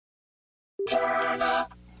Turn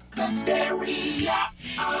up the stereo.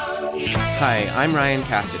 Hi, I'm Ryan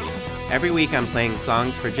Cassidy. Every week I'm playing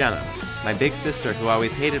songs for Jenna, my big sister who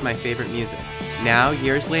always hated my favorite music. Now,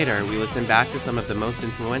 years later, we listen back to some of the most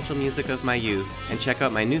influential music of my youth and check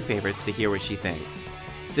out my new favorites to hear what she thinks.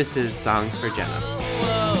 This is Songs for Jenna.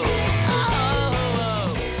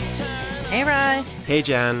 Hey, Ryan. Hey,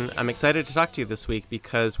 Jen. I'm excited to talk to you this week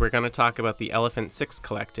because we're going to talk about the Elephant Six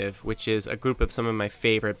Collective, which is a group of some of my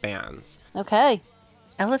favorite bands. Okay.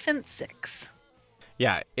 Elephant Six.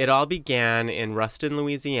 Yeah, it all began in Ruston,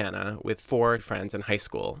 Louisiana, with 4 friends in high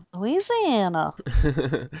school. Louisiana.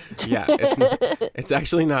 Yeah, it's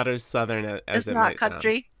actually not as southern as It's it not might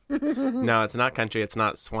country. sound. No, it's not country. It's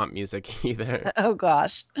not swamp music either. Oh,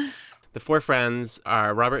 gosh. The 4 friends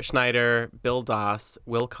are Robert Schneider, Bill Doss,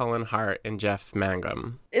 Will Cullen Hart, and Jeff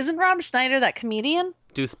Mangum. Isn't Rob Schneider that comedian?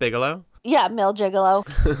 Deuce Bigelow? Yeah, Mel Gigolo.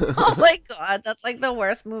 Oh, my God. That's like the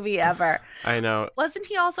worst movie ever. I know. Wasn't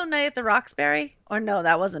he also Night at the Roxbury? Or no,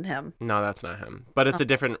 that wasn't him. No, that's not him. But it's a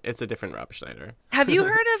different Rob Schneider. Have you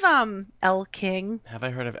heard of Elle King? Have I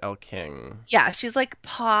heard of Elle King? Yeah, she's like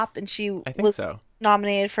pop, and she I think was so.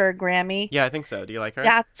 nominated for a Grammy. Yeah, I think so. Do you like her?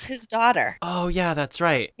 That's his daughter. Oh, yeah, that's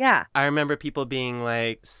right. Yeah. I remember people being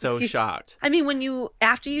like so shocked. I mean,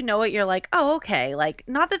 after you know it, you're like, oh, okay. Like,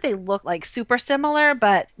 not that they look like super similar,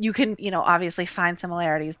 but you can, obviously find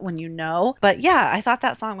similarities when you know. But yeah, I thought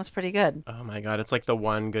that song was pretty good. Oh my God, it's like the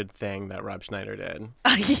one good thing that Rob Schneider did.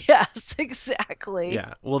 Yes, exactly.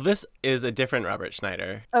 Yeah. Well, this is a different Robert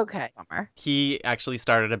Schneider. Okay. Bummer. He actually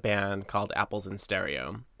started a band called Apples in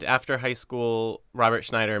Stereo. After high school, Robert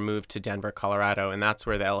Schneider moved to Denver, Colorado, and that's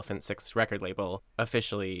where the Elephant Six record label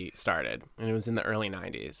officially started. And it was in the early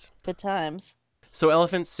 90s. Good times. So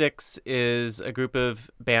Elephant Six is a group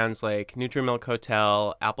of bands like Nutrimilk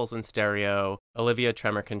Hotel, Apples in Stereo, Olivia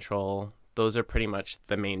Tremor Control. Those are pretty much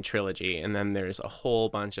the main trilogy. And then there's a whole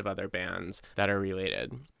bunch of other bands that are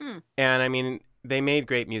related. And I mean, they made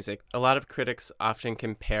great music. A lot of critics often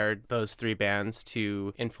compared those 3 bands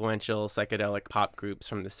to influential psychedelic pop groups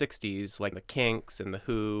from the 60s, like the Kinks and the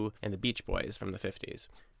Who and the Beach Boys from the 50s.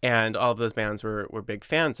 And all of those bands were big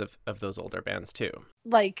fans of those older bands, too.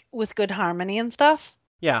 Like with good harmony and stuff?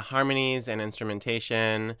 Yeah, harmonies and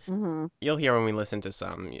instrumentation. Mm-hmm. You'll hear when we listen to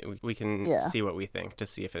some. We can Yeah. see what we think to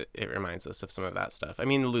see if it reminds us of some of that stuff. I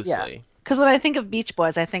mean, loosely. Because when I think of Beach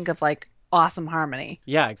Boys, I think of like awesome harmony.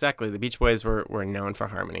 Yeah, exactly. The Beach Boys were known for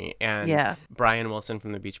harmony. And Yeah. Brian Wilson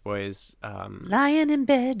from the Beach Boys. Lying in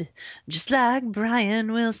bed, just like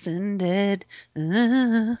Brian Wilson did.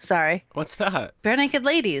 Sorry. What's that? Bare Naked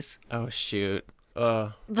Ladies. Oh, shoot.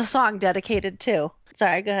 The song dedicated to.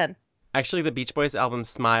 Sorry, go ahead. Actually, the Beach Boys album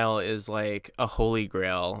Smile is like a holy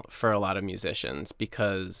grail for a lot of musicians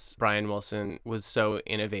because Brian Wilson was so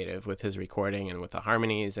innovative with his recording and with the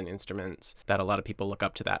harmonies and instruments that a lot of people look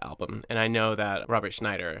up to that album. And I know that Robert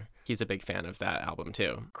Schneider, he's a big fan of that album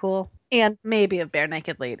too. Cool. And maybe of Bare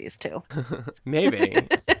Naked Ladies, too. Maybe.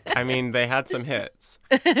 I mean, they had some hits.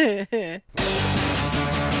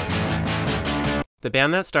 The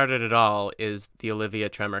band that started it all is the Olivia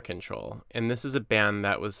Tremor Control, and this is a band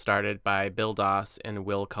that was started by Bill Doss and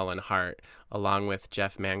Will Cullen Hart, along with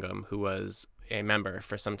Jeff Mangum, who was a member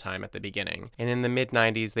for some time at the beginning. And in the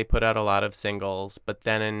mid-90s, they put out a lot of singles, but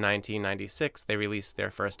then in 1996, they released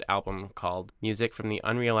their first album called Music from the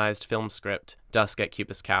Unrealized Film Script, Dusk at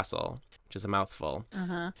Cupis Castle, which is a mouthful.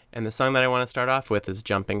 And the song that I want to start off with is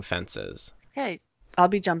Jumping Fences. Okay. I'll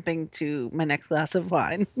be jumping to my next glass of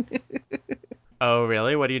wine. Oh,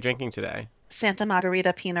 really? What are you drinking today? Santa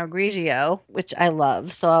Margarita Pinot Grigio, which I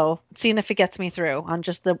love. So seeing if it gets me through on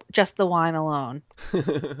just the wine alone.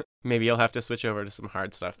 Maybe you'll have to switch over to some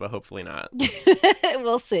hard stuff, but hopefully not.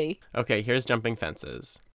 We'll see. Okay, here's Jumping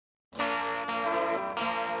Fences.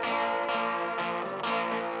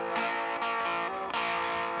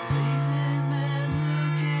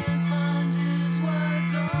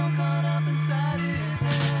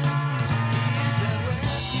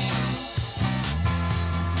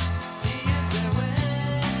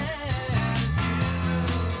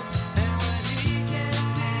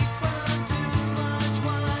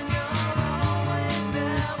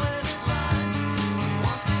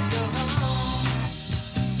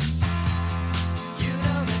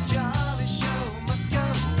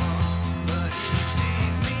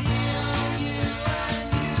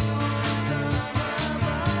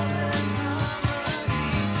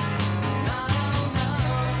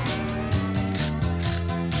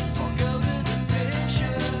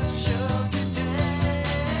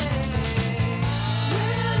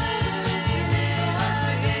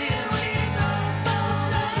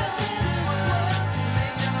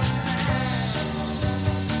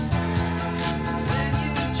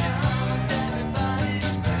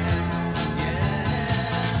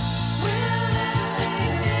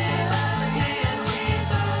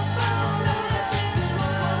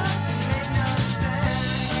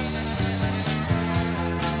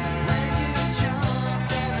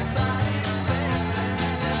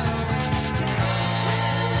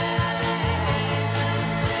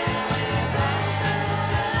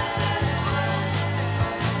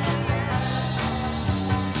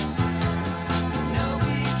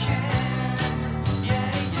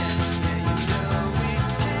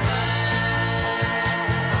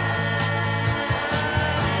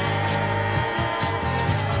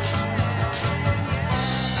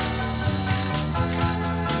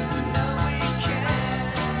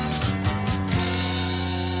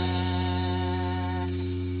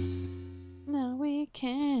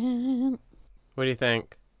 What do you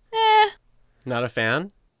think? Eh, Not a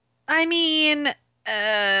fan? I mean,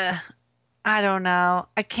 I don't know.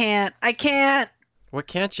 I can't. What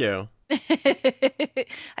can't you?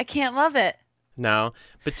 I can't love it. No.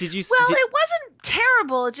 But did you... Well, it wasn't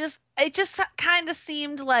terrible. It just kind of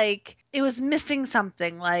seemed like it was missing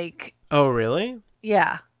something. Like, Oh, really?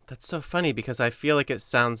 yeah, That's so funny because I feel like it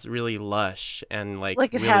sounds really lush and like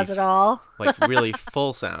it really, has it all. like really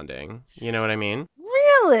full sounding. You know what I mean?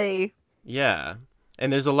 Really? Yeah.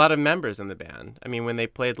 And there's a lot of members in the band. I mean, when they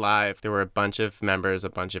played live, there were a bunch of members, a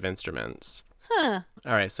bunch of instruments. Huh.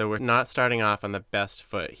 All right, so we're not starting off on the best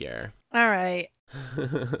foot here. All right.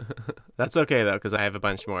 That's okay, though, because I have a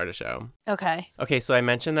bunch more to show. Okay. Okay, so I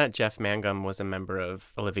mentioned that Jeff Mangum was a member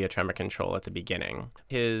of Olivia Tremor Control at the beginning.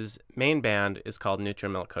 His main band is called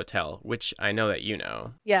Nutrimilk Hotel, which I know that you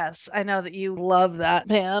know. Yes, I know that you love that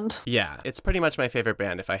band. Yeah, it's pretty much my favorite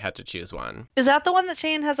band if I had to choose one. Is that the one that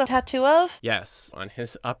Shane has a tattoo of? Yes, on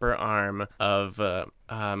his upper arm of,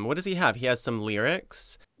 what does he have? He has some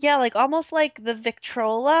lyrics. Yeah, like almost like the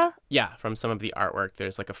Victrola. Yeah, from some of the artwork,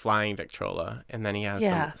 there's like a flying Victrola, and then he has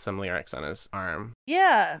Yeah. some lyrics on his arm.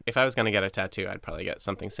 Yeah. If I was going to get a tattoo, I'd probably get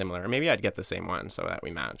something similar. Or maybe I'd get the same one so that we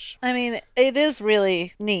match. I mean, it is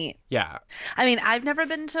really neat. Yeah. I mean, I've never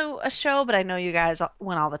been to a show, but I know you guys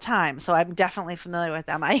went all the time, so I'm definitely familiar with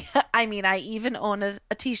them. I mean, I even own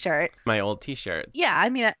a t-shirt. My old t-shirt. Yeah, I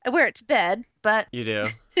mean, I wear it to bed, but You do.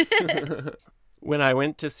 When I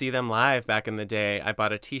went to see them live back in the day, I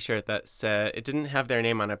bought a t-shirt that said, it didn't have their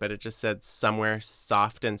name on it, but it just said somewhere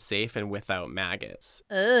soft and safe and without maggots.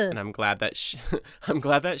 ugh. And I'm glad that I'm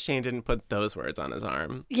glad that Shane didn't put those words on his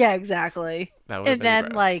arm. Yeah, exactly. That would have And been then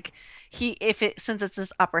gross. like since it's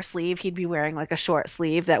his upper sleeve, he'd be wearing like a short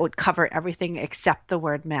sleeve that would cover everything except the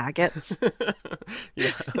word maggots.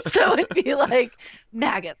 Yeah. So it'd be like,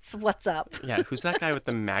 maggots, what's up? Yeah, who's that guy with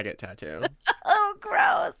the maggot tattoo? Oh,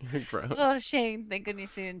 gross. Gross. Oh, Shane, thank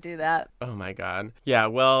goodness you didn't do that. Oh my god. Yeah,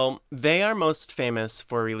 well, they are most famous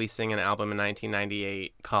for releasing an album in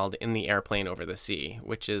 1998 called In the Airplane Over the Sea,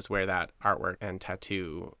 which is where that artwork and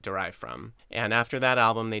tattoo derive from. And after that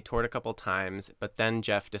album, they toured a couple times, but then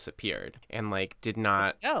Jeff disappeared and like did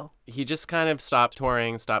not Oh, he just kind of stopped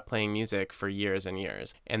touring, stopped playing music for years and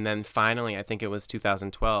years. And then finally, I think it was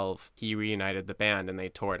 2012, he reunited the band and they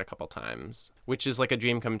toured a couple times, which is like a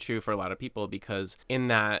dream come true for a lot of people because in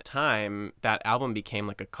that time, that album became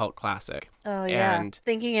like a cult classic. oh yeah. And-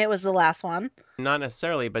 Thinking it was the last one. Not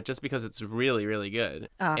necessarily, but just because it's really, really good.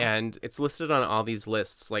 Oh. And it's listed on all these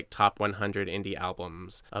lists like top 100 indie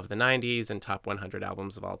albums of the 90s and top 100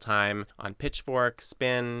 albums of all time on Pitchfork,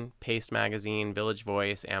 Spin, Paste Magazine, Village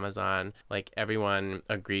Voice, Amazon. Like everyone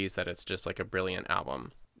agrees that it's just like a brilliant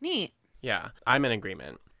album. Neat. Yeah, I'm in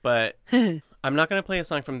agreement. But I'm not going to play a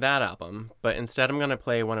song from that album, but instead I'm going to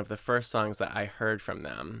play one of the first songs that I heard from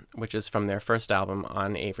them, which is from their first album,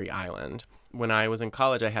 On Avery Island. When I was in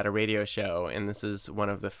college, I had a radio show, and this is one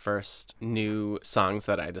of the first new songs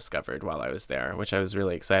that I discovered while I was there, which I was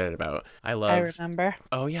really excited about. I I love... remember.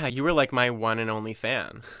 Oh, yeah, you were like my one and only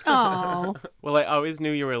fan. Oh. Well, I always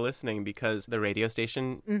knew you were listening because the radio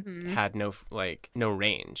station Mhm. had no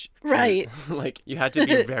range. Right. Like, you had to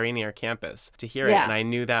be very near campus to hear it. Yeah. And I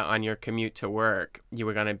knew that on your commute to work, you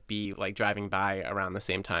were going to be, like, driving by around the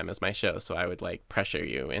same time as my show. So I would, like, pressure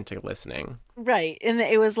you into listening. Right. And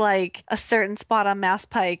it was like a certain spot on Mass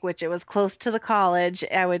Pike, which it was close to the college.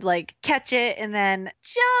 I would like catch it and then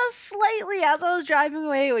just slightly as I was driving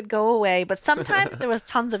away, it would go away. But sometimes there was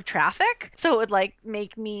tons of traffic. So it would like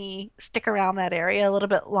make me stick around that area a little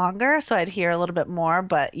bit longer. So I'd hear a little bit more.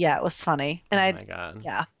 But yeah, it was funny. And Oh, I'd, my God.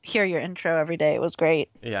 yeah, hear your intro every day. It was great.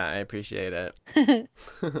 Yeah, I appreciate it.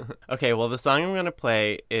 Okay, well, the song I'm going to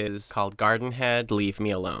play is called Garden Head, Leave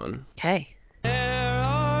Me Alone. Okay. There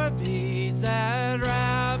are beads that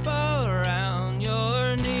wrap around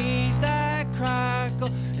your knees that crackle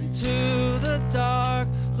into the dark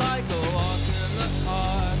like a walk in the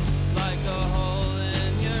park, like a hole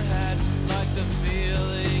in your head, like the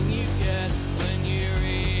feeling you get when you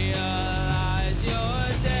realize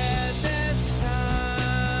you're dead this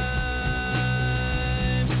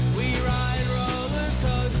time. We ride roller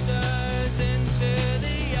coasters into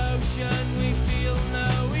the ocean, we feel no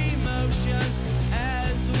emotion.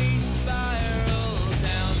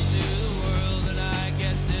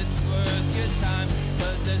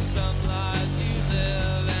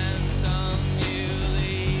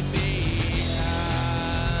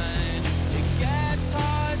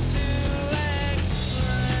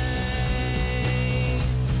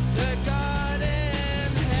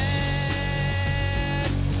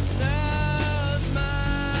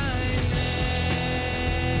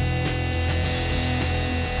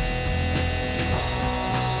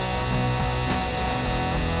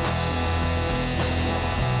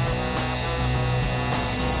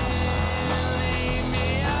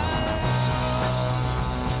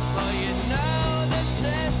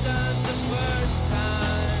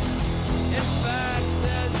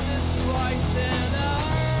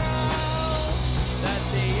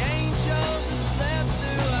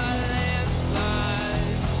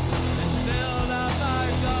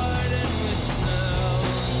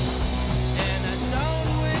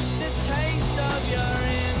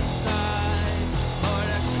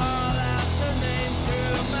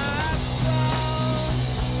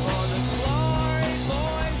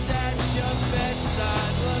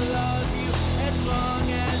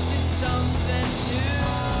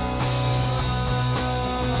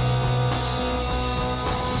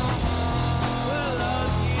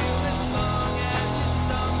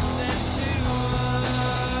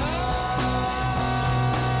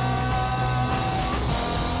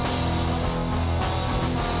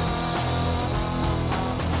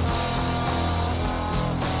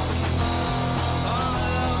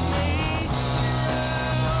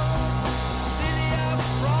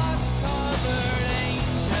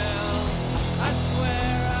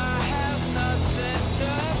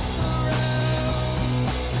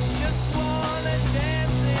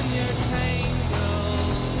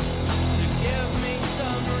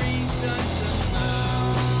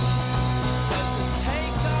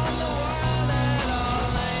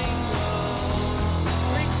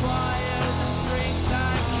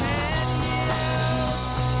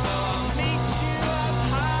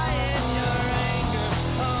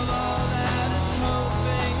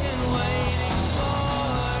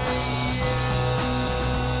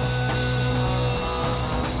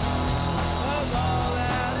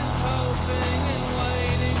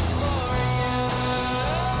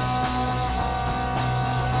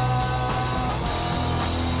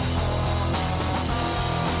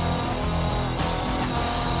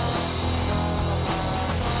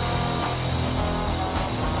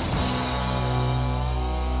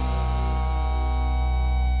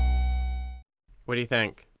 What do you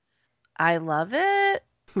think? I love it.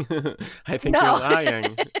 I think No. you're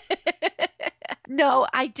lying. No,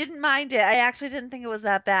 I didn't mind it. I actually didn't think it was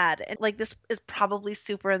that bad. And like this is probably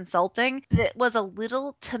super insulting. It was a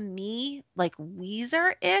little to me like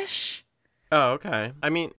Weezer-ish. Oh, okay. I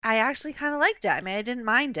mean, I actually kind of liked it. I mean, I didn't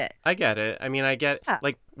mind it. I get it. I mean, I get, Yeah.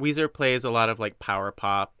 like, Weezer plays a lot of, like, power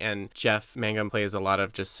pop, and Jeff Mangum plays a lot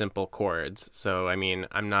of just simple chords. So, I mean,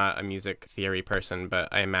 I'm not a music theory person, but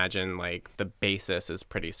I imagine, like, the basis is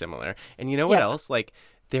pretty similar. And you know what Yeah. else? Like,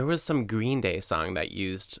 there was some Green Day song that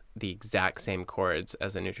used the exact same chords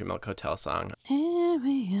as a Nutri-Milk Hotel song.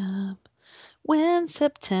 Hurry up when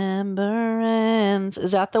September ends.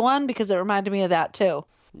 Is that the one? Because it reminded me of that too.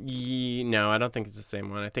 No, I don't think it's the same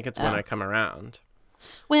one. I think it's When Oh. I Come Around.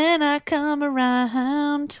 When I come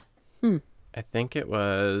around. I think it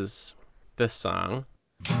was this song.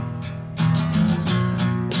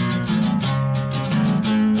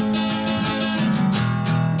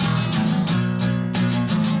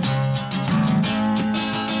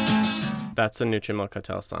 That's a Nutri-Milk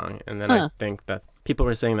Hotel song. And then I Huh. think that people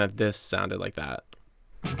were saying that this sounded like that.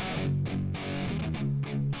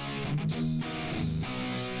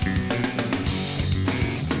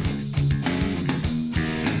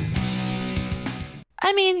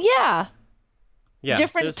 I mean, yeah, Yeah,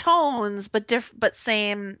 different there's- tones, but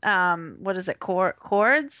same. What is it?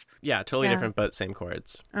 Chords. yeah, totally Yeah. different, but same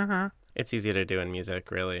chords. Uh-huh. It's easy to do in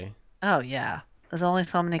music, really. Oh yeah. There's only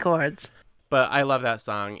so many chords. But I love that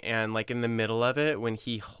song. And like in the middle of it, when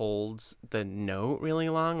he holds the note really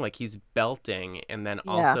long, like he's belting and then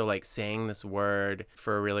Yeah. also like saying this word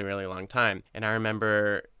for a really, really long time. And I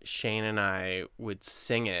remember Shane and I would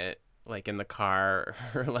sing it like in the car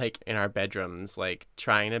or like in our bedrooms, like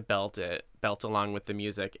trying to belt along with the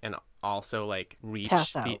music and also like reach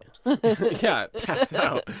Pass the out. yeah, pass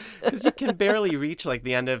out, because you can barely reach like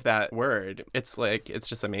the end of that word. It's like, it's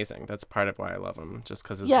just amazing. That's part of why I love him, just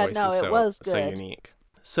because his Yeah, voice no, is it so was so good. unique.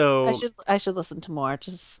 So I should listen to more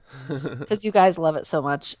just because you guys love it so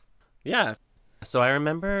much. yeah. So I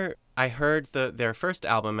remember I heard their first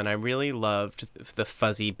album and I really loved the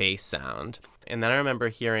fuzzy bass sound. And then I remember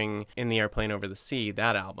hearing In the Airplane Over the Sea,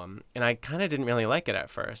 that album, and I kind of didn't really like it at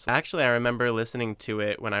first. Actually, I remember listening to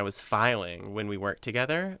it when I was filing, when we worked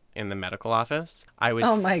together in the medical office. I would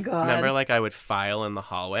Oh my God. remember like I would file in the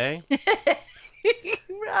hallway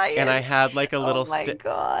Ryan. and I had like a little Oh my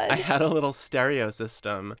God. I had a little stereo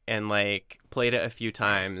system and like played it a few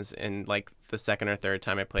times, and like the second or third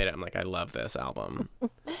time I played it, I'm like, I love this album.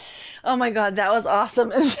 Oh my God, that was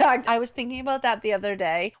awesome. In fact, I was thinking about that the other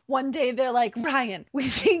day. One day they're like, Ryan, we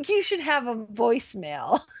think you should have a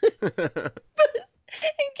voicemail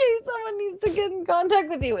in case someone needs to get in contact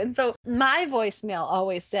with you. And so my voicemail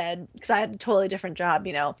always said, because I had a totally different job,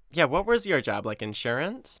 you know, Yeah, what was your job? Like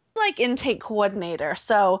insurance? like intake coordinator.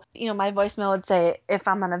 So, you know, my voicemail would say, if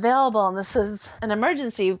I'm unavailable and this is an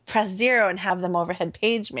emergency, press 0 and have them overhead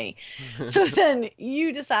page me. So then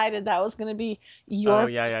you decided that was going to be your Oh,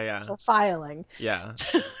 yeah, voicemail yeah. for filing. Yeah.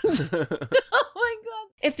 Oh my God.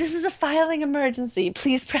 If this is a filing emergency,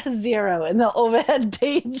 please press 0 and they'll overhead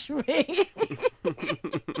page me.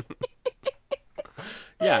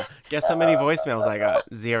 Yeah. Guess how many voicemails I got?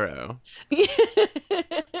 0.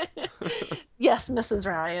 Yes, Mrs.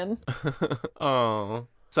 Ryan. Oh.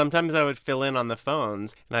 Sometimes I would fill in on the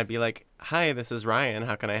phones and I'd be like, hi, this is Ryan.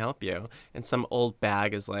 How can I help you? And some old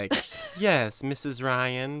bag is like, yes, Mrs.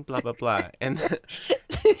 Ryan, blah, blah, blah. And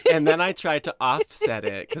then I tried to offset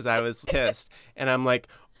it because I was pissed. And I'm like,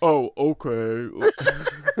 oh, okay.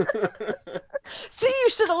 See, you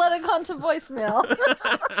should have let it go to voicemail.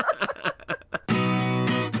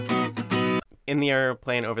 In the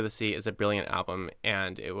Airplane Over the Sea is a brilliant album,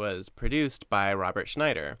 and it was produced by Robert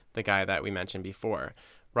Schneider, the guy that we mentioned before.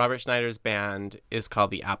 Robert Schneider's band is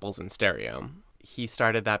called the Apples in Stereo. He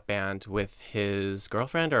started that band with his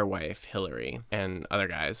girlfriend or wife, Hillary, and other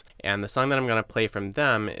guys. And the song that I'm going to play from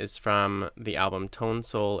them is from the album Tone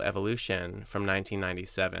Soul Evolution from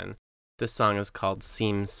 1997. This song is called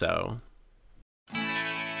Seems So.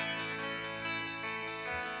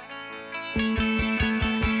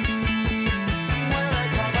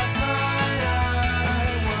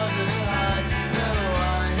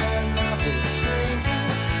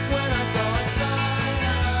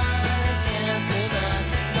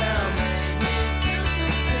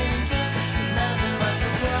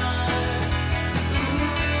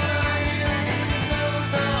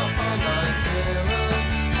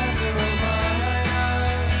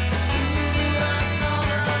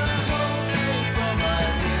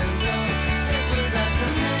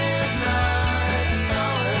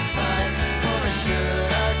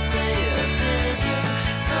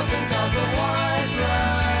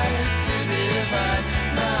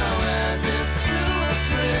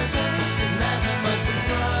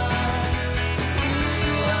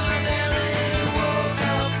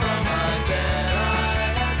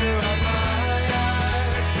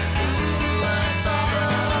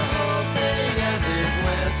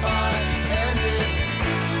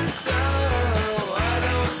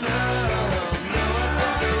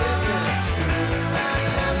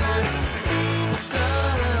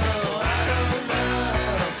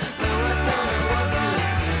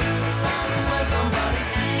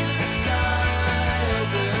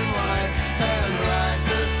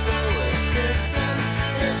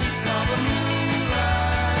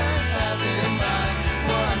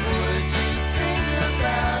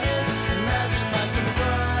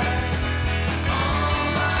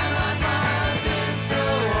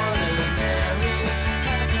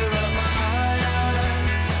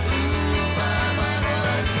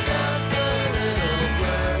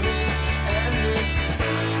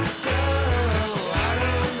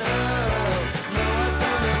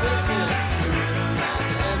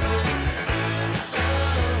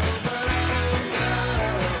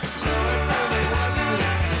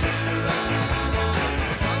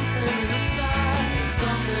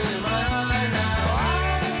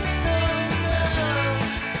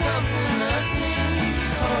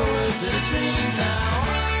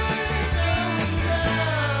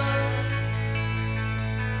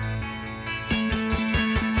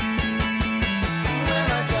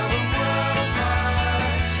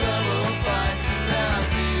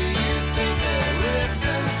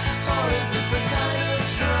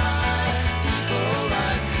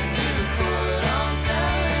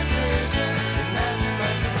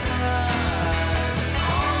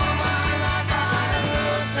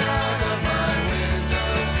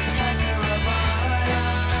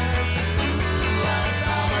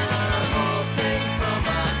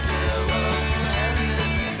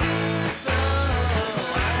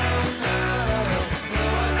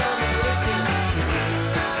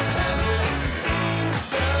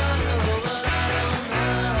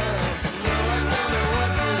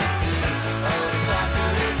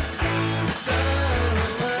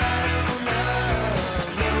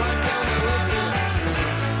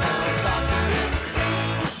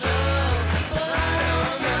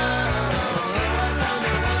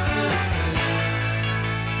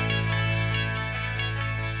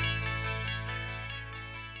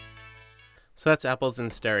 So that's Apples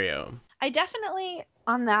in Stereo. I definitely,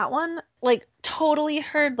 on that one, like totally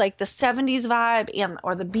heard like the 70s vibe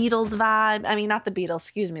or the Beatles vibe. I mean, not the Beatles,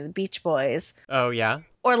 excuse me, the Beach Boys. Oh, yeah?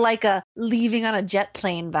 Or like a Leaving on a Jet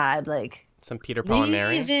Plane vibe, like Some Peter, Paul, and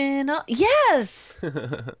Mary? Yes!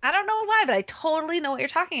 I don't know why, but I totally know what you're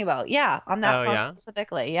talking about. Yeah, on that song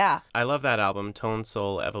specifically, yeah. I love that album, Tone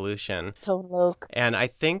Soul Evolution. Tone Loc. And I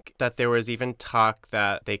think that there was even talk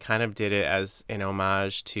that they kind of did it as an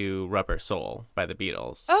homage to Rubber Soul by the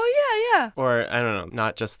Beatles. Oh, yeah. Or, I don't know,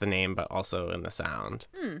 not just the name, but also in the sound.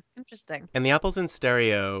 Interesting. And the Apples in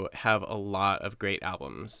Stereo have a lot of great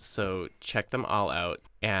albums, so check them all out.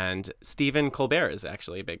 And Stephen Colbert is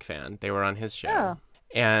actually a big fan. They were on his show. Oh.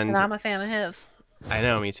 And I'm a fan of his. I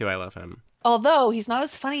know, me too. I love him. Although he's not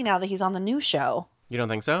as funny now that he's on the new show. You don't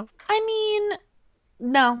think so? I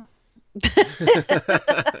mean, no.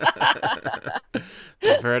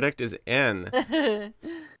 The verdict is in.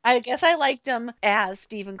 I guess I liked him as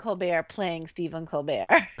Stephen Colbert playing Stephen Colbert.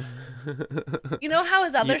 You know how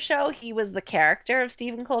his other show, he was the character of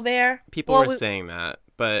Stephen Colbert? People were saying that,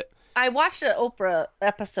 but... I watched an Oprah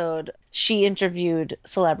episode. She interviewed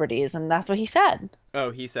celebrities, and that's what he said.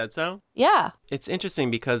 Oh, he said so? Yeah. It's interesting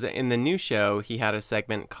because in the new show, he had a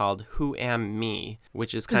segment called Who Am Me,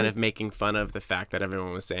 which is kind of making fun of the fact that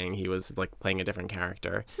everyone was saying he was like playing a different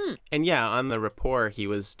character. And yeah, on The Rapport, he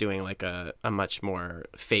was doing like a much more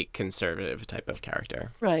fake conservative type of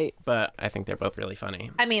character. Right. But I think they're both really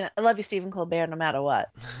funny. I mean, I love you, Stephen Colbert, no matter what.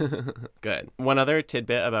 Good. One other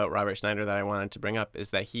tidbit about Robert Schneider that I wanted to bring up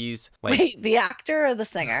is that he's like... Wait, the actor or the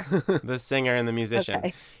singer? The singer and the musician.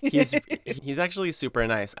 Okay. He's actually super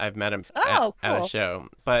nice. I've met him at a show,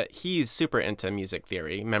 but he's super into music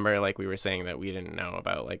theory. Remember, like we were saying that we didn't know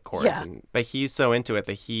about like chords, but he's so into it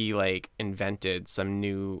that he like invented some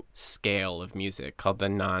new scale of music called the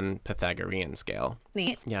non-Pythagorean scale.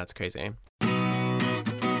 Neat. Yeah, it's crazy.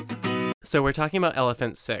 So we're talking about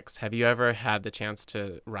Elephant Six. Have you ever had the chance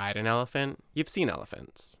to ride an elephant? You've seen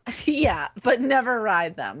elephants. Yeah, but never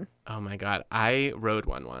ride them. Oh my God. I rode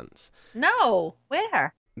one once. No.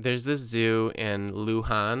 Where? There's this zoo in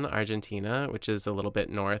Luján, Argentina, which is a little bit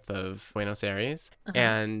north of Buenos Aires.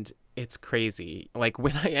 And it's crazy. Like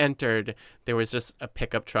when I entered, there was just a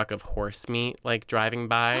pickup truck of horse meat like driving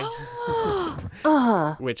by,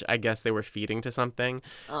 which I guess they were feeding to something.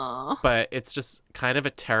 But it's just kind of a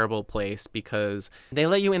terrible place because they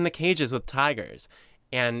let you in the cages with tigers.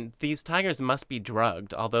 And these tigers must be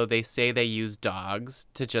drugged, although they say they use dogs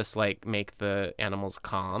to just like make the animals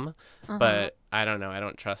calm. But I don't know. I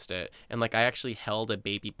don't trust it. And like I actually held a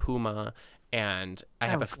baby puma, and I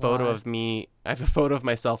have a photo of me. I have a photo of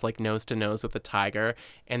myself like nose to nose with a tiger.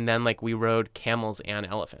 And then like we rode camels and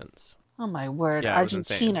elephants. Oh my word. Yeah,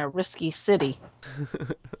 Argentina, risky city.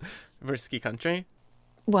 Risky country?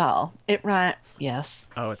 Well, yes.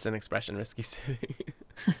 Oh, it's an expression, risky city.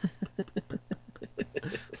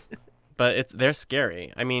 But they're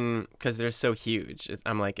scary. I mean, because they're so huge.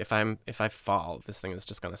 I'm like, if I fall, this thing is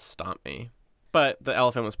just gonna stomp me. But the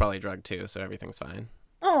elephant was probably drugged too, so everything's fine.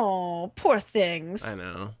 Oh, poor things. I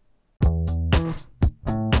know.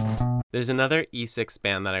 There's another E6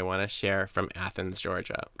 band that I want to share from Athens,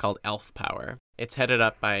 Georgia, called Elf Power. It's headed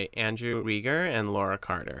up by Andrew Rieger and Laura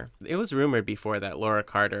Carter. It was rumored before that Laura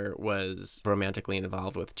Carter was romantically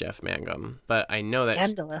involved with Jeff Mangum, but I know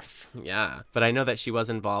Scandalous. But I know that she was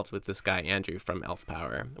involved with this guy Andrew from Elf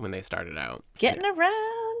Power when they started out. Getting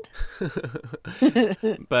around.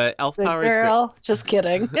 But Elf Power is girl. Just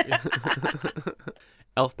kidding.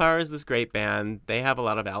 Elf Power is this great band. They have a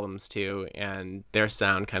lot of albums too, and their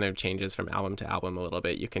sound kind of changes from album to album a little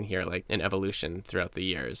bit. You can hear like an evolution throughout the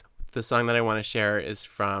years. The song that I want to share is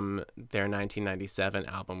from their 1997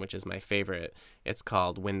 album, which is my favorite. It's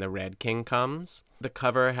called When the Red King Comes. The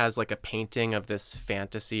cover has like a painting of this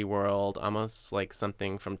fantasy world, almost like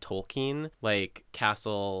something from Tolkien, like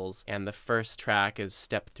castles. And the first track is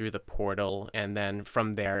Step Through the Portal. And then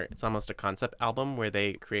from there, it's almost a concept album where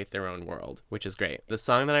they create their own world, which is great. The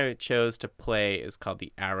song that I chose to play is called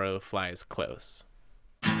The Arrow Flies Close.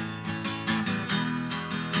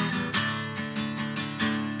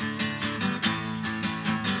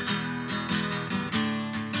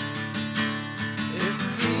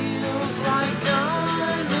 Like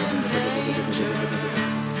I'm in danger,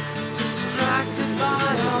 distracted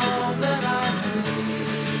by all that I see,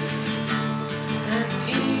 and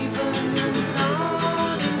even the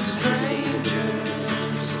nodding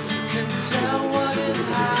strangers can tell what is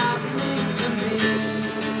happening to me.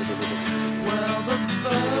 Well,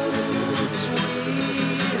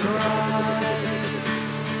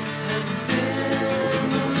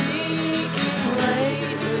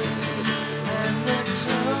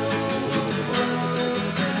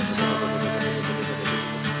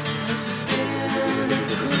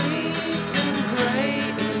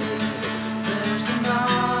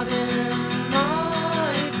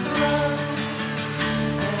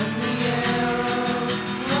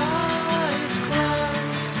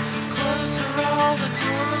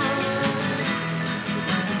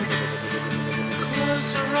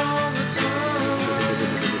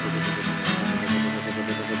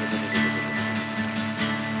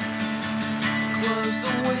 Close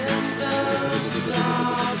the windows,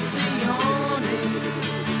 stop the yawning,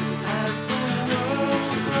 as the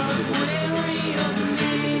world grows weary of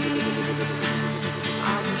me.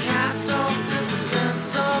 I'll cast off this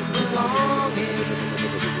sense of belonging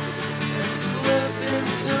and slip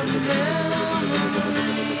into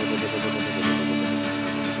memory.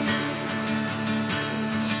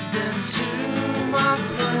 Then to my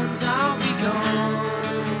friends I'll be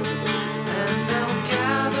gone, and they'll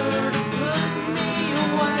gather to put me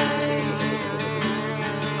away.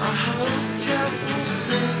 I hope Jeff will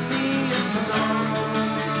sing me a song,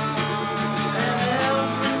 and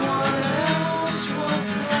everyone else will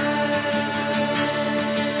play.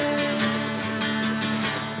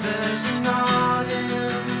 There's a knot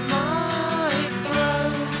in my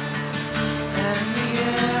throat, and the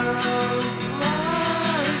arrow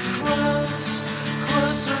flies close,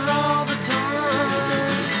 closer all the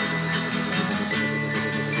time,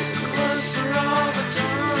 closer all the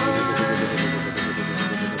time,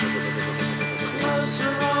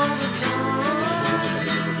 closer all the time,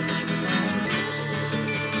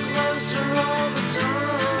 closer all the time.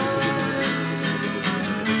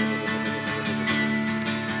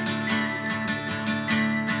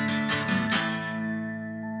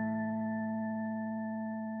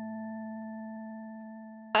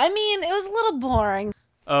 I mean, it was a little boring.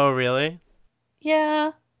 Oh, really?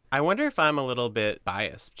 Yeah. I wonder if I'm a little bit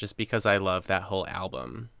biased just because I love that whole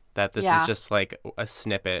album. That this Yeah. is just like a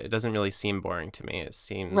snippet. It doesn't really seem boring to me. It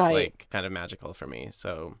seems Right. like kind of magical for me.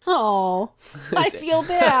 So Oh, I feel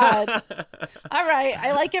bad. All right.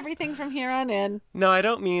 I like everything from here on in. No, I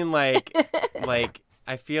don't mean like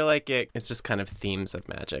I feel like it's just kind of themes of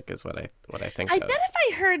magic is what I think I of. bet if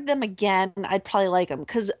I heard them again, I'd probably like them.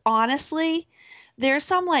 Because honestly, there's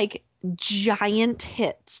some like giant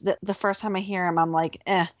hits that the first time I hear them, I'm like,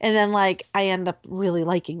 eh. And then like I end up really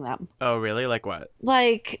liking them. Oh, really? Like what?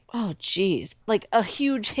 Like, oh, geez. Like a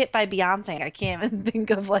huge hit by Beyonce. I can't even think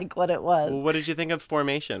of like what it was. Well, what did you think of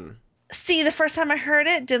Formation? See, the first time I heard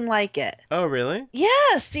it, didn't like it. Oh, really?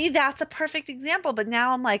 Yeah, see, that's a perfect example. But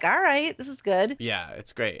now I'm like, all right, this is good. Yeah,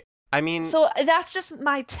 it's great. I mean, So that's just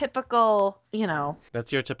my typical,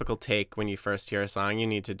 that's your typical take when you first hear a song. You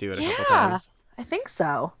need to do it a couple Yeah. times. I think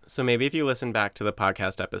so. So maybe if you listen back to the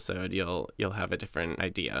podcast episode, you'll have a different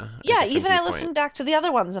idea. a Yeah, different even I viewpoint. listened back to the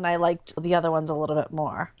other ones and I liked the other ones a little bit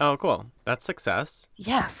more. Oh, cool. That's success.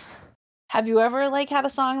 Yes. Have you ever like had a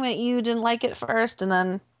song that you didn't like at first and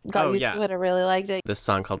then got Oh, used yeah. to it or really liked it? This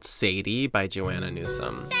song called Sadie by Joanna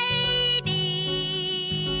Newsom,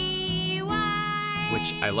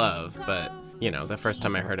 which I love, but the first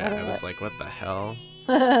time I heard it, I was like, what the hell?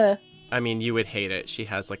 I mean, you would hate it. She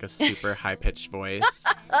has like a super high-pitched voice.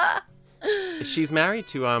 She's married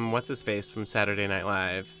to what's his face from Saturday Night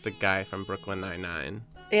Live, the guy from Brooklyn Nine-Nine.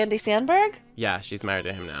 Andy Sandberg? Yeah, she's married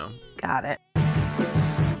to him now. Got it.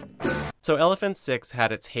 So Elephant Six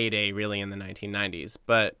had its heyday really in the 1990s,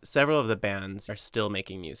 but several of the bands are still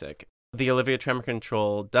making music. The Olivia Tremor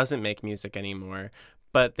Control doesn't make music anymore,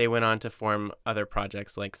 but they went on to form other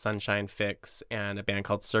projects like Sunshine Fix and a band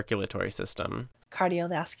called Circulatory System.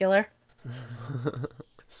 Cardiovascular.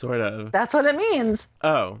 Sort of. That's what it means.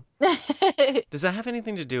 Oh. Does that have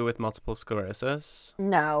anything to do with multiple sclerosis?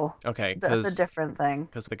 No, Okay, that's a different thing.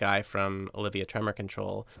 because the guy from Olivia Tremor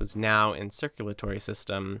Control, who's now in Circulatory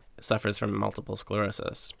System, suffers from multiple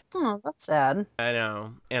sclerosis. Oh, that's sad. I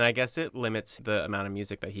know. And I guess it limits the amount of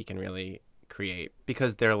music that he can really create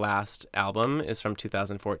because their last album is from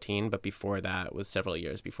 2014, but before that was several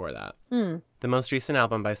years before that. The most recent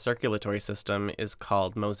album by Circulatory System is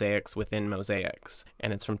called Mosaics Within Mosaics,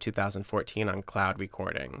 and it's from 2014 on Cloud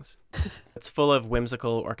Recordings. It's full of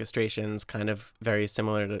whimsical orchestrations, kind of very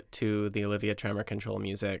similar to the Olivia Tremor Control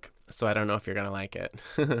music, so I don't know if you're going to like it.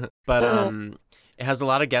 But it has a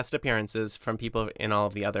lot of guest appearances from people in all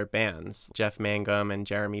of the other bands. Jeff Mangum and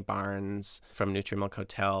Jeremy Barnes from Nutrimilk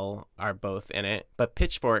Hotel are both in it. But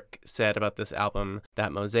Pitchfork said about this album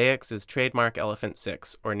that Mosaics is trademark Elephant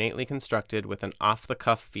Six, ornately constructed with an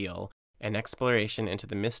off-the-cuff feel, an exploration into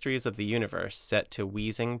the mysteries of the universe set to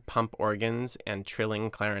wheezing pump organs and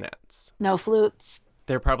trilling clarinets. No flutes.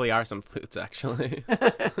 There probably are some flutes, actually.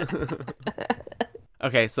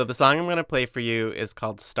 Okay, so the song I'm going to play for you is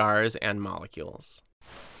called Stars and Molecules.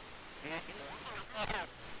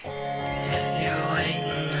 If you're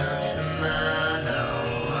waiting on some other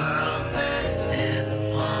world, it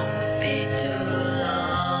won't be too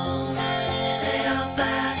long. Sail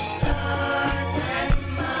past stars and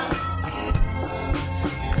molecules,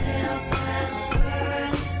 sail past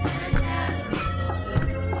Earth and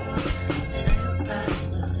atmosphere, sail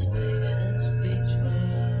past the spaces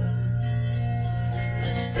between,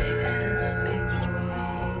 the spaces between.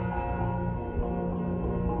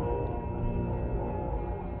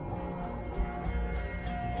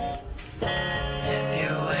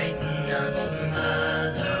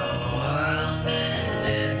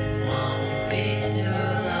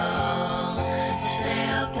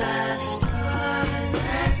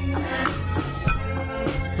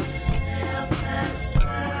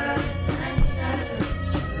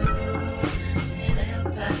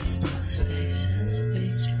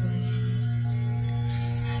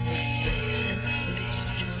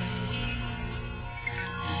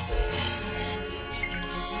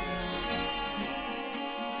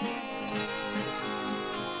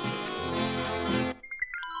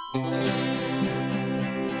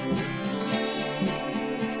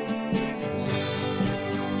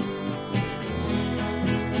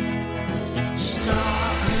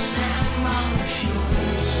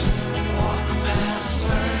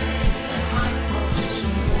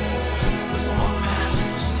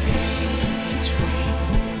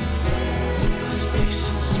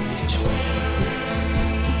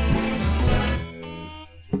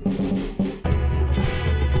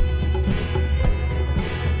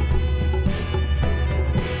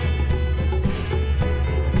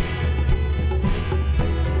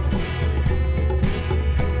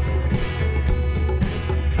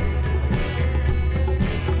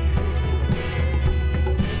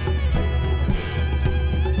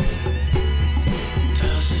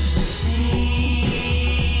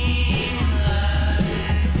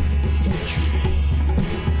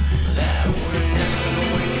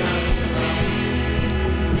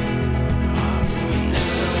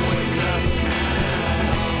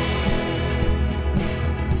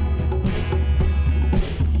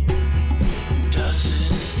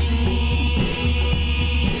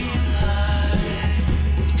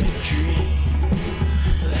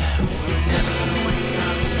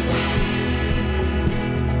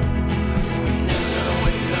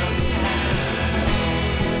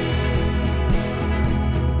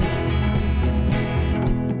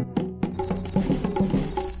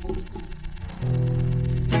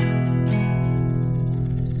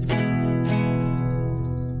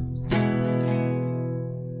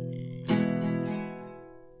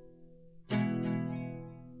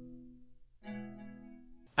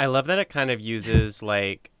 I love that it kind of uses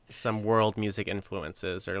like some world music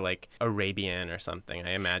influences or like Arabian or something,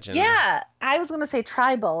 I imagine. Yeah, I was going to say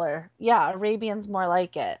tribal or, yeah, Arabian's more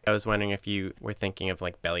like it. I was wondering if you were thinking of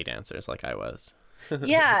like belly dancers like I was.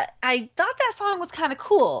 Yeah, I thought that song was kind of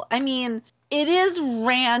cool. I mean, it is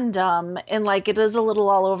random and like it is a little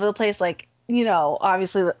all over the place. Like, you know,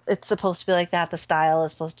 obviously it's supposed to be like that. The style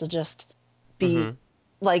is supposed to just be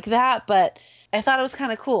like that, but I thought it was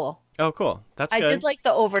kind of cool. Oh, cool. That's I good. did like the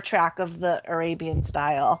overtrack of the Arabian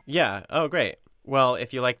style. Yeah. Oh, great. Well,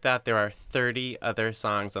 if you like that, there are 30 other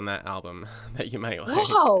songs on that album that you might like.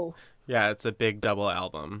 Whoa. Yeah, it's a big double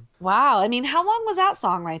album. Wow. I mean, how long was that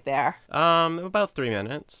song right there? About 3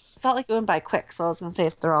 minutes. Felt like it went by quick, so I was going to say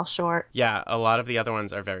if they're all short. Yeah, a lot of the other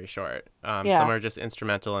ones are very short. Yeah. Some are just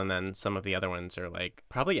instrumental, and then some of the other ones are like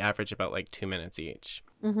probably average about like 2 minutes each.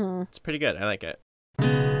 Mm-hmm. It's pretty good. I like it.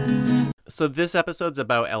 So this episode's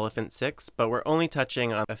about Elephant Six, but we're only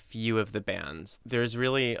touching on a few of the bands. There's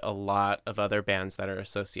really a lot of other bands that are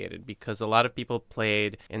associated because a lot of people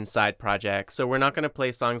played in side projects. So we're not going to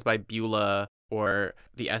play songs by Beulah or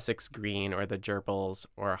the Essex Green or the Gerbils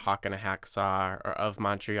or Hawk and a Hacksaw or Of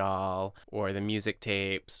Montreal or the Music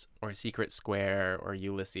Tapes or Secret Square or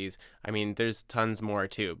Ulysses. I mean, there's tons more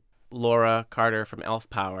too. Laura Carter from Elf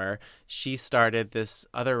Power, she started this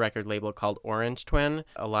other record label called Orange Twin.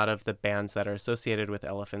 A lot of the bands that are associated with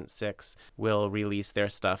Elephant Six will release their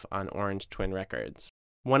stuff on Orange Twin Records.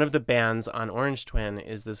 One of the bands on Orange Twin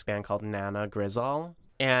is this band called Nana Grizzle,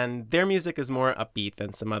 and their music is more upbeat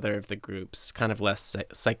than some other of the groups, kind of less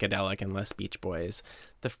psychedelic and less Beach Boys.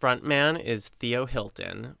 The frontman is Theo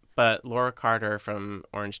Hilton, but Laura Carter from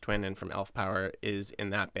Orange Twin and from Elf Power is in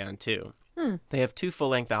that band too. They have 2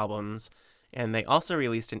 full-length albums, and they also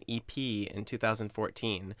released an EP in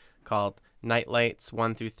 2014 called Nightlights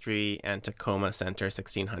 1 through 3 and Tacoma Center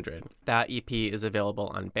 1600. That EP is available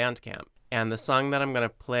on Bandcamp. And the song that I'm going to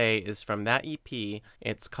play is from that EP.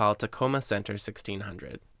 It's called Tacoma Center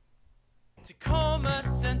 1600. Tacoma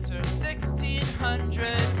Center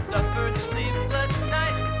 1600 suffers sleepless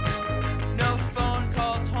nights. No phone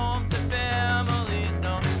calls home to families.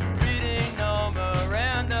 No reading, no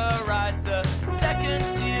Miranda rights. A second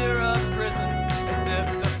tier of prison. As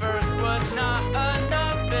if the first was not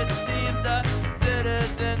enough, it seems a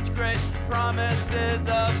citizen's great promises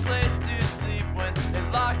a place to sleep when they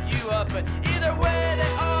lock you up. But either way,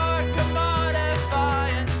 they are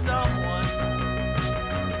commodifying someone.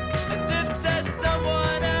 As if said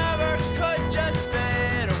someone ever could just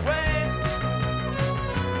fade away.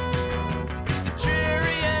 The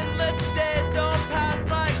dreary endless days don't pass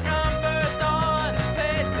like numbers on a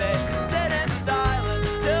page. They sit in silence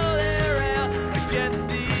till they rail against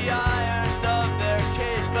the irons of their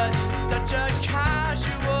cage. But such a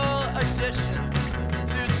casual addition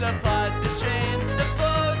to supplies, to chains, to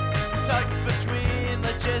flows, tucked between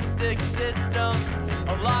logistics systems,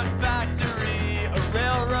 a lock factory, a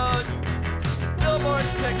railroad.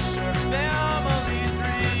 Billboards picture families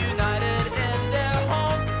reunited in their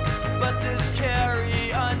homes. Buses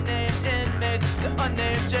carry unnamed inmates to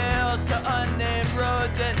unnamed jails, to unnamed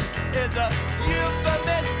roads. It is a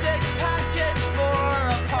euphemistic package for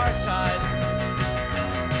apartheid.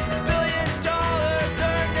 $1 billion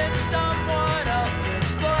earned in someone else's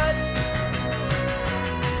blood.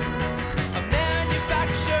 A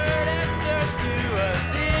manufactured answer to a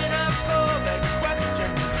xenophobic question.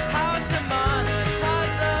 How to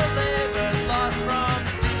monetize the labor's lost from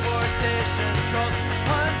deportation trolls.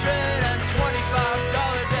 $125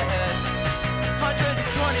 a head,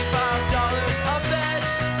 $125 a bed.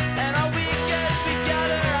 And on weekends we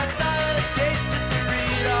gather outside of the gates just to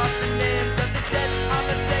read off the names of the dead.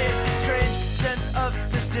 I'ma say it's a strange sense of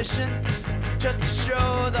sedition, just to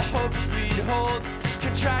show the hopes we'd hold.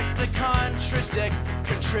 Contract the contradict,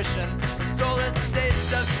 contrition, the soulless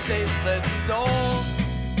states of stateless souls.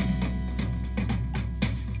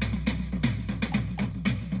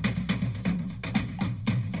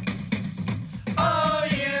 Oh,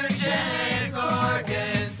 eugenic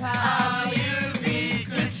organs, how you feed,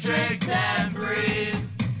 constrict, and breathe.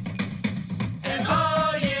 And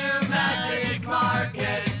oh, you magic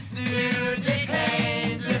markets, to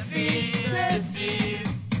detain, defeat, deceive.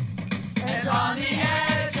 And on the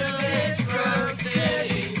edge of this gross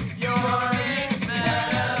city, your mixed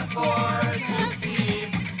metaphors conceive.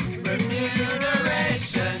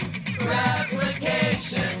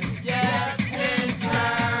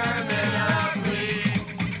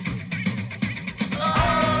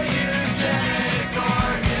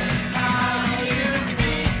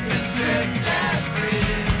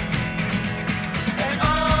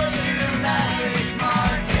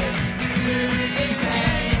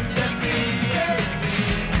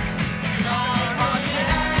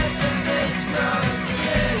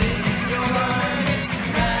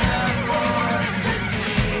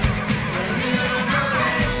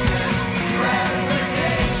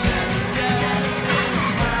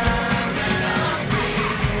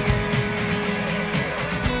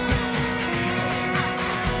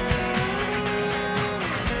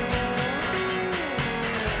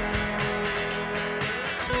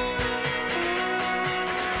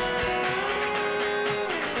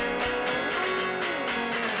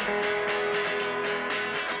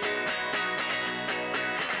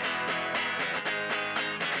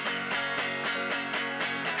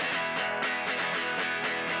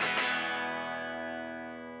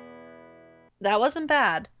 That wasn't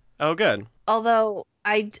bad. Oh, good. Although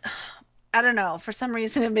I don't know. For some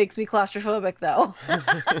reason, it makes me claustrophobic, though.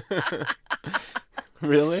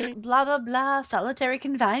 Really? Blah, blah, blah. Solitary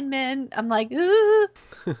confinement. I'm like, ooh,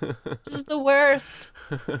 this is the worst.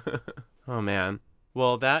 Oh, man.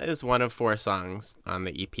 Well, that is one of 4 songs on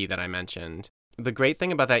the EP that I mentioned. The great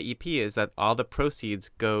thing about that EP is that all the proceeds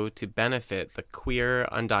go to benefit the Queer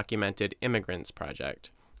Undocumented Immigrants Project,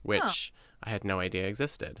 which I had no idea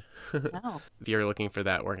existed. No. If you're looking for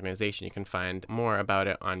that organization, you can find more about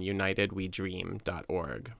it on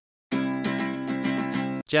unitedwedream.org.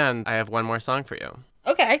 Jen, I have one more song for you.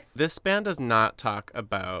 Okay. This band does not talk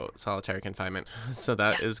about solitary confinement, so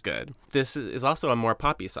that is good. This is also a more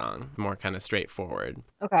poppy song, more kind of straightforward.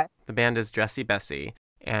 Okay. The band is Dressy Bessy,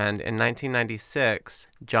 and in 1996,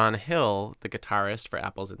 John Hill, the guitarist for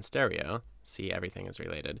Apples in Stereo, see, everything is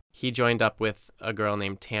related, he joined up with a girl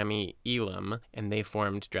named Tammy Elam, and they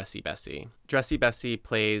formed Dressy Bessy. Dressy Bessy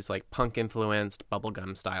plays like punk-influenced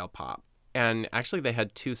bubblegum-style pop. And actually, they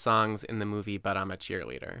had 2 songs in the movie But I'm a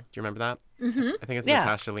Cheerleader. Do you remember that? Mm-hmm. I think it's Yeah.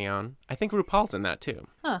 Natasha Lyonne. I think RuPaul's in that, too.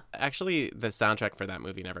 Huh. Actually, the soundtrack for that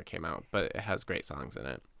movie never came out, but it has great songs in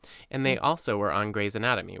it. And they also were on Grey's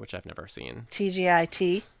Anatomy, which I've never seen.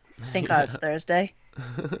 TGIT. Thank God it's Thursday.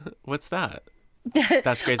 What's that?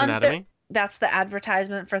 That's Grey's On Anatomy? That's the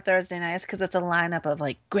advertisement for Thursday nights because it's a lineup of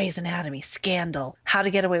like Grey's Anatomy, Scandal, How to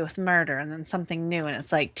Get Away with Murder, and then something new, and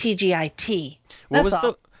it's like TGIT. What That's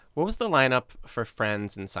all. What was the lineup for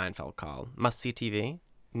Friends and Seinfeld called? Must See TV?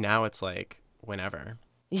 Now it's like whenever.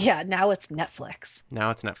 Yeah, now it's Netflix. Now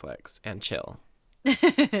it's Netflix and chill.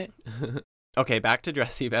 Okay, back to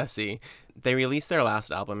Dressy Bessy. They released their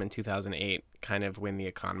last album in 2008, kind of when the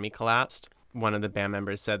economy collapsed. One of the band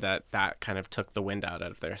members said that that kind of took the wind out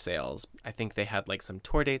of their sails. I think they had like some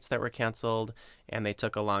tour dates that were canceled and they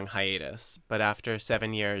took a long hiatus. But after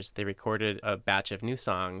 7 years, they recorded a batch of new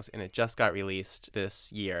songs and it just got released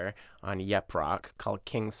this year on Yep Rock called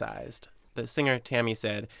King Sized. The singer Tammy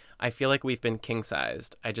said, "I feel like we've been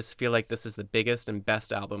king-sized. I just feel like this is the biggest and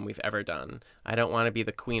best album we've ever done. I don't want to be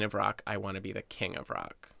the queen of rock. I want to be the king of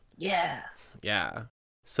rock." Yeah. Yeah.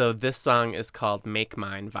 So this song is called Make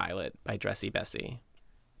Mine Violet by Dressy Bessy.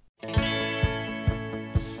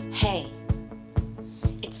 Hey,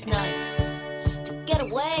 it's nice to get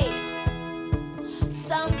away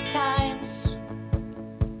sometimes.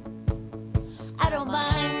 I don't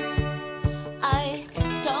mind, I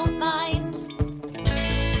don't mind.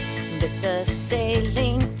 Bitter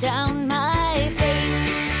sailing down my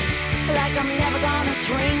face like I'm never gonna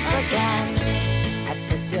drink again. I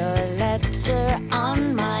put your letter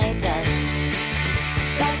on my desk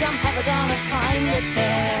like I'm never gonna find it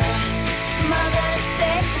there. Mother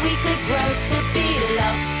said we could grow to be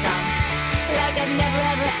lovesome like I'd never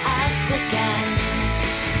ever ask again.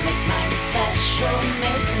 Make mine special,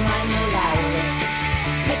 make mine the loudest.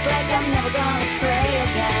 Make like I'm never gonna pray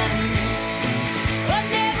again. I'm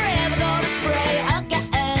never ever gonna pray again.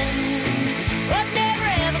 I'm never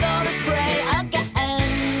ever gonna pray again.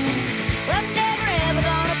 I'm never ever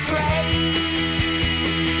gonna pray.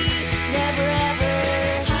 Never ever.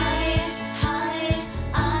 Hi,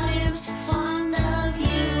 I'm fond of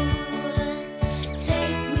you.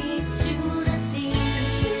 Take me to the sea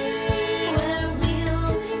where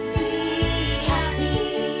we'll be happy,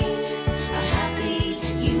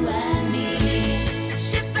 you and me.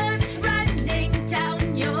 Shivers running down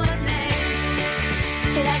your leg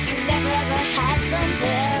like you never ever had them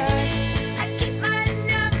there. I keep my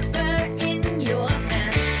number in your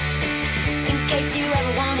vest in case you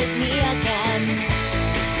ever wanted me again.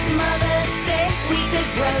 Mother said we could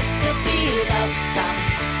grow to be lovesome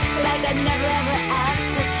like I'd never ever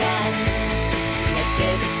ask again.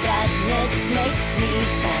 Naked sadness makes me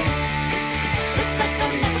tense. Looks like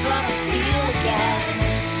I'm never gonna feel again.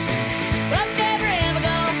 I'm never ever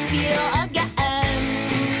gonna feel again.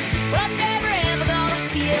 I'm never ever gonna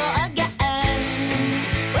feel again.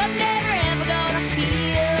 I'm never ever gonna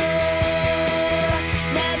feel.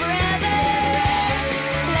 Never ever.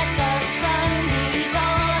 Let the sun be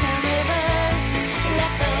gone and rivers.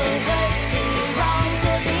 Let the words be wrong,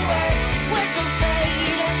 could be worse. Words will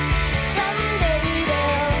fade. Someday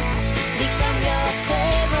they'll become your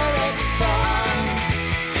favorite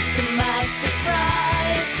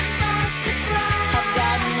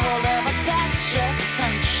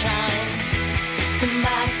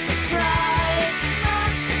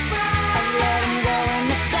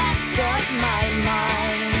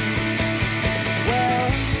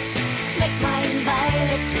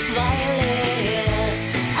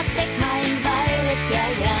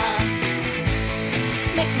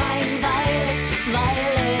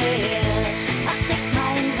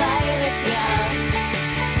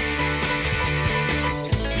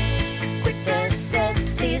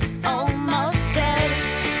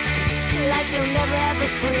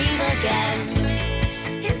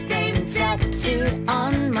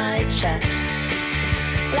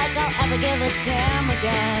like I'll ever give a damn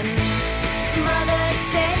again. Mother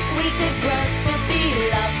said we could grow to be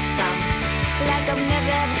lovesome, like I'll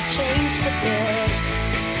never ever change for good.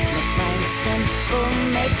 Make mine simple,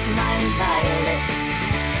 make mine violet,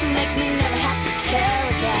 make me never have to care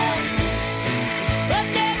again. I'm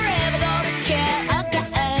never ever gonna care again.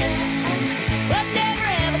 I'm never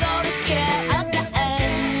ever gonna care again.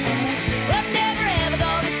 I'm never ever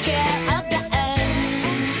gonna care again.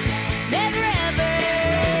 Never ever.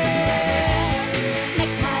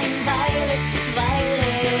 Make mine violet,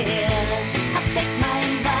 violet. I'll take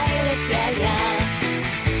mine violet, yeah, yeah.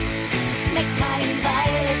 Make mine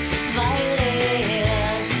violet, violet.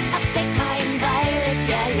 I'll take mine violet,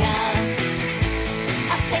 yeah, yeah.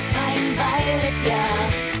 I'll take mine violet, yeah.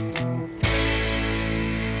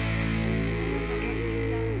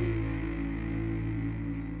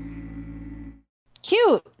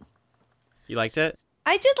 Cute. You liked it?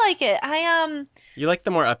 I did like it. You like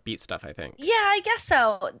the more upbeat stuff, I think. Yeah, I guess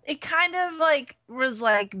so. It kind of like was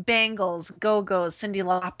like Bangles, Go-Go's, Cyndi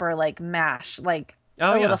Lauper, like MASH, like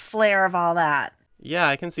Oh, a yeah. little flair of all that. Yeah,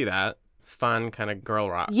 I can see that. Fun kind of girl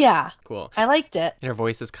rock. Yeah, Cool. I liked it. And her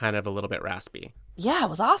voice is kind of a little bit raspy. Yeah, it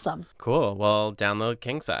was awesome. Cool. Well, download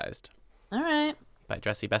King Sized All right. by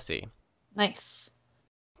Dressy Bessie. Nice.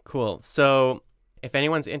 Cool. So if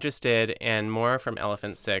anyone's interested in more from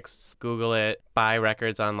Elephant Six, Google it, buy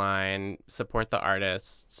records online, support the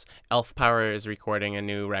artists. Elf Power is recording a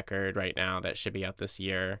new record right now that should be out this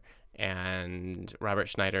year. And Robert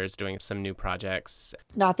Schneider is doing some new projects.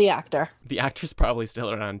 Not the actor. The actor's probably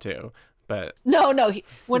still around too. But No,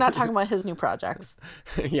 we're not talking about his new projects.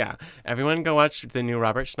 yeah, everyone go watch the new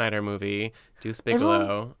Robert Schneider movie, Deuce Bigelow,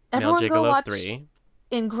 Male everyone go Gigolo watch 3.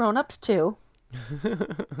 In Grown Ups 2,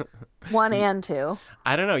 1 and 2.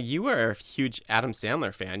 I don't know. You were a huge Adam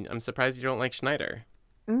Sandler fan. I'm surprised you don't like Schneider.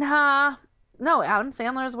 Nah. No, Adam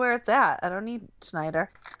Sandler's where it's at. I don't need Schneider.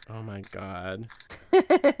 Oh my God.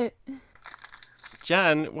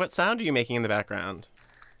 Jen, what sound are you making in the background?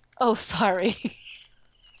 Oh, sorry.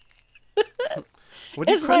 What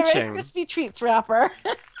are you It's my Rice crunching? Krispie Treats wrapper.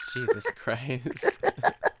 Jesus Christ.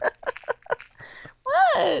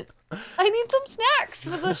 What? I need some snacks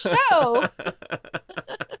for the show.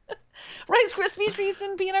 Rice Krispie Treats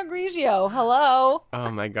and Pinot Grigio. Hello.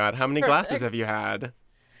 Oh my God. How many glasses have you had?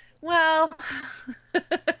 Well,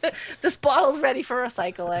 this bottle's ready for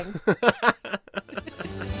recycling.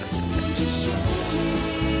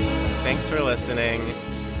 Thanks for listening.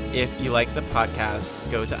 If you like the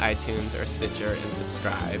podcast, go to iTunes or Stitcher and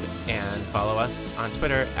subscribe. And follow us on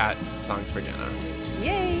Twitter at Songs for Jenna.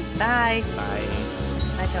 Yay. Bye. Bye.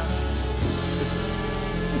 Bye, Jones.